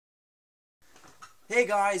Hey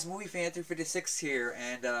guys, Movie Fan 356 here,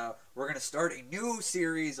 and we're going to start a new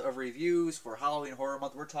series of reviews for Halloween Horror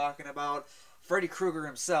Month. We're talking about Freddy Krueger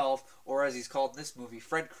himself, or as he's called in this movie,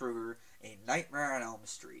 Fred Krueger, A Nightmare on Elm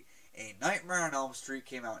Street. A Nightmare on Elm Street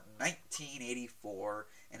came out in 1984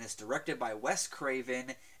 and is directed by Wes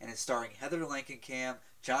Craven and is starring Heather Langenkamp,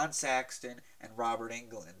 John Saxon, and Robert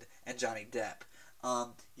Englund, and Johnny Depp.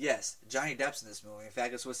 Yes, Johnny Depp's in this movie. In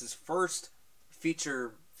fact, this was his first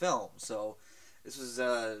feature film, so this is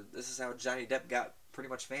how Johnny Depp got pretty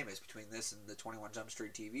much famous between this and the 21 Jump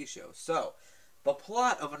Street TV show. So, the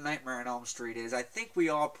plot of A Nightmare on Elm Street is, I think we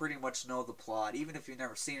all pretty much know the plot. Even if you've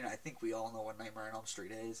never seen it, I think we all know what Nightmare on Elm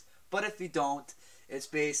Street is. But if you don't, it's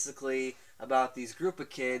basically about these group of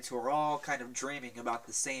kids who are all kind of dreaming about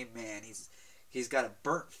the same man. He's got a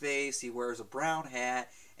burnt face, he wears a brown hat,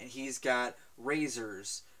 and he's got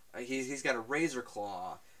razors. He's got a razor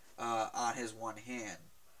claw on his one hand.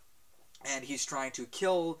 And he's trying to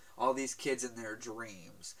kill all these kids in their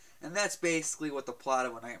dreams. And that's basically what the plot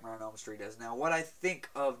of A Nightmare on Elm Street is. Now, what I think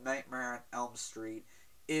of Nightmare on Elm Street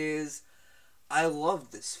is I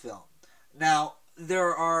love this film. Now, it's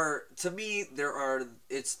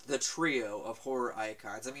the trio of horror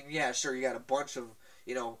icons. I mean, yeah, sure, you got a bunch of,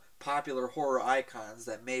 popular horror icons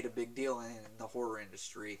that made a big deal in the horror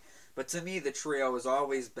industry. But to me, the trio has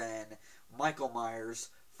always been Michael Myers,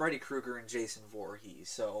 Freddy Krueger, and Jason Voorhees.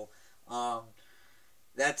 So, to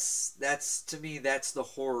me, that's the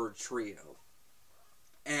horror trio.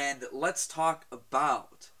 And let's talk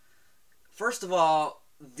about, first of all,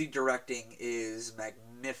 the directing is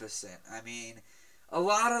magnificent. I mean, a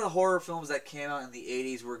lot of the horror films that came out in the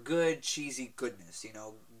 80s were good, cheesy goodness,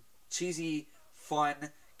 cheesy, fun,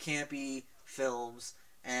 campy films.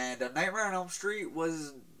 And Nightmare on Elm Street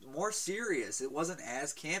was more serious. It wasn't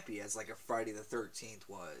as campy as like a Friday the 13th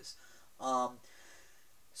was.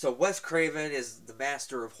 So Wes Craven is the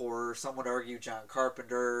master of horror. Some would argue John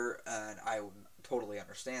Carpenter, and I would totally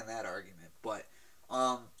understand that argument. But,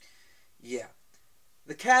 yeah.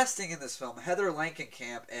 The casting in this film, Heather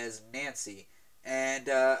Langenkamp as Nancy. And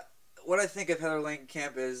what I think of Heather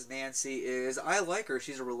Langenkamp as Nancy is I like her.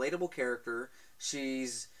 She's a relatable character.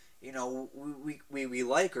 She's, we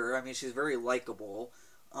like her. I mean, she's very likable.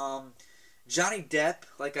 Johnny Depp,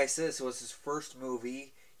 like I said, this was his first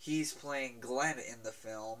movie. He's playing Glenn in the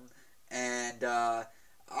film, and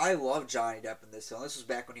I love Johnny Depp in this film. This was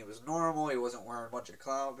back when he was normal. He wasn't wearing a bunch of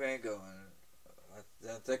clown paint going,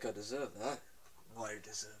 I think I deserve that. Might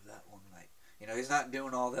deserve that one night. He's not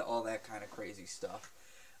doing all that kind of crazy stuff.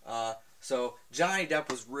 So Johnny Depp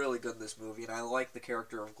was really good in this movie, and I like the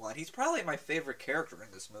character of Glenn. He's probably my favorite character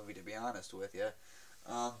in this movie, to be honest with you.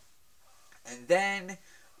 And then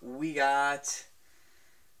we got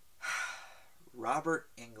Robert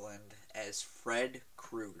Englund as Fred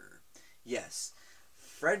Krueger. Yes,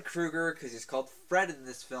 Fred Krueger, because he's called Fred in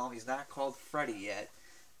this film. He's not called Freddy yet.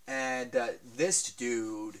 And this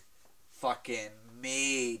dude fucking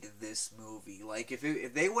made this movie. Like, if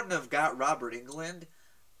they wouldn't have got Robert Englund,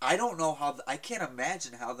 I don't know how... I can't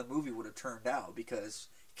imagine how the movie would have turned out, because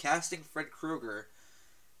casting Fred Krueger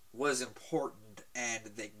was important,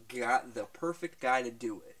 and they got the perfect guy to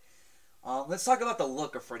do it. Let's talk about the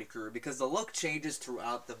look of Freddy Krueger, because the look changes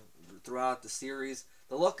throughout the series.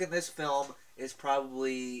 The look in this film is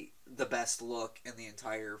probably the best look in the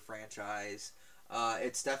entire franchise.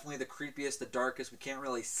 It's definitely the creepiest, the darkest. We can't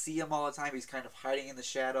really see him all the time. He's kind of hiding in the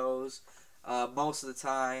shadows most of the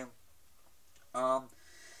time.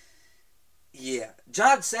 Yeah.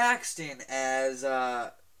 John Saxon as,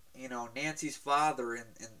 Nancy's father in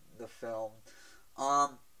the film.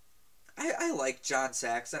 I like John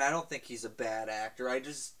Saxon. I don't think he's a bad actor. I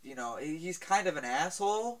just, he's kind of an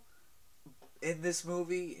asshole in this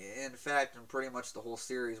movie. In fact, in pretty much the whole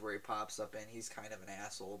series where he pops up in, he's kind of an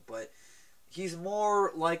asshole. But he's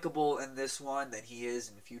more likable in this one than he is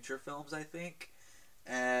in future films, I think.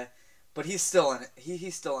 But he's still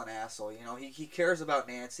an asshole. He cares about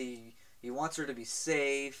Nancy. He wants her to be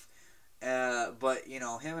safe. But,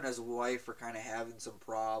 him and his wife are kind of having some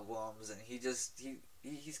problems, and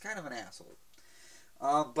he's kind of an asshole.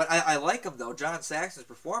 But I like him, though. John Saxon's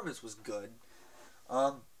performance was good.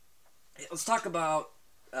 Let's talk about,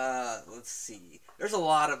 let's see. There's a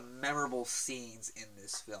lot of memorable scenes in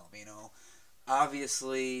this film,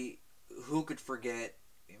 Obviously, who could forget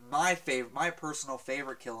my personal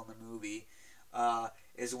favorite kill in the movie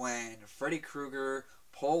is when Freddy Krueger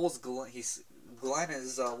pulls Glenn. Glenn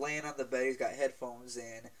is laying on the bed. He's got headphones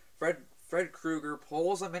in. Fred Krueger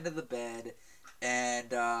pulls him into the bed,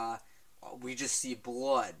 and we just see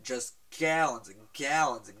blood, just gallons and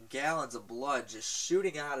gallons and gallons of blood just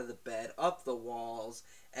shooting out of the bed, up the walls,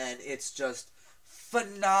 and it's just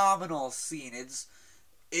phenomenal scene. It's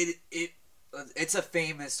a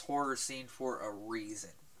famous horror scene for a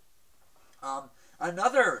reason.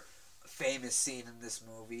 Another famous scene in this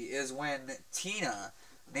movie is when Tina,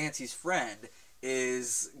 Nancy's friend,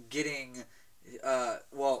 is getting not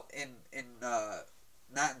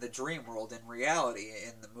in the dream world, in reality,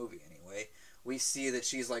 in the movie anyway, we see that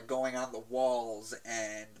she's like going on the walls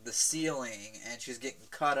and the ceiling, and she's getting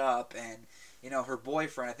cut up, and her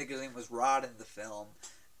boyfriend, I think his name was Rod in the film,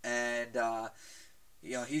 and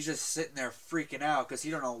he's just sitting there freaking out because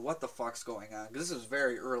he don't know what the fuck's going on, because this is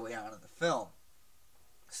very early on in the film.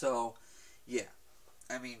 So yeah,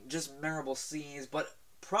 I mean, just memorable scenes, but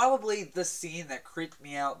probably the scene that creeped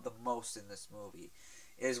me out the most in this movie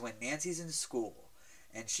is when Nancy's in school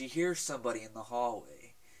and she hears somebody in the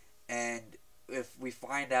hallway, and if we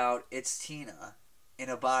find out it's Tina in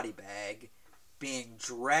a body bag being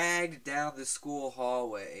dragged down the school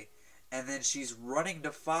hallway, and then she's running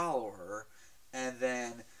to follow her, and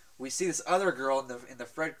then we see this other girl in the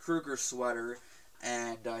Fred Krueger sweater,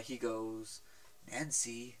 and he goes,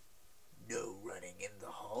 "Nancy, no running in the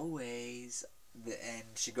hallways." And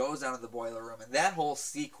she goes down to the boiler room, and that whole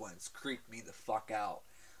sequence creeped me the fuck out.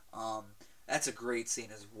 That's a great scene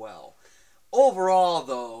as well. Overall,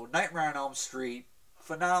 though, Nightmare on Elm Street,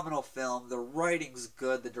 phenomenal film. The writing's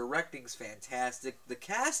good, the directing's fantastic, the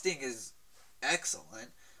casting is excellent.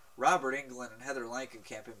 Robert Englund and Heather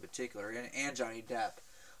Langenkamp in particular, and Johnny Depp.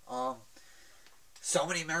 So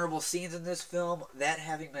many memorable scenes in this film. That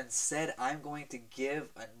having been said, I'm going to give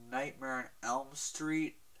A Nightmare on Elm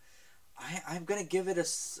Street, I'm going to give it a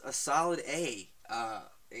solid A. I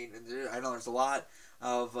know there's a lot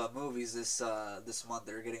of movies this month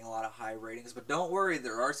that are getting a lot of high ratings, but don't worry,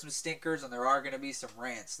 there are some stinkers and there are going to be some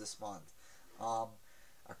rants this month.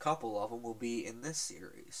 A couple of them will be in this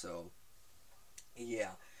series, so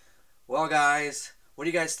yeah. Well, guys, what do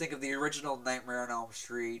you guys think of the original Nightmare on Elm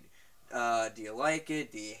Street? Do you like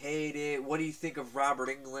it? Do you hate it? What do you think of Robert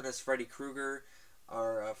Englund as Freddy Krueger,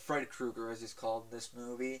 or Fred Krueger as he's called in this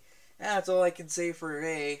movie? And that's all I can say for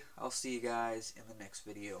today. I'll see you guys in the next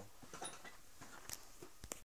video.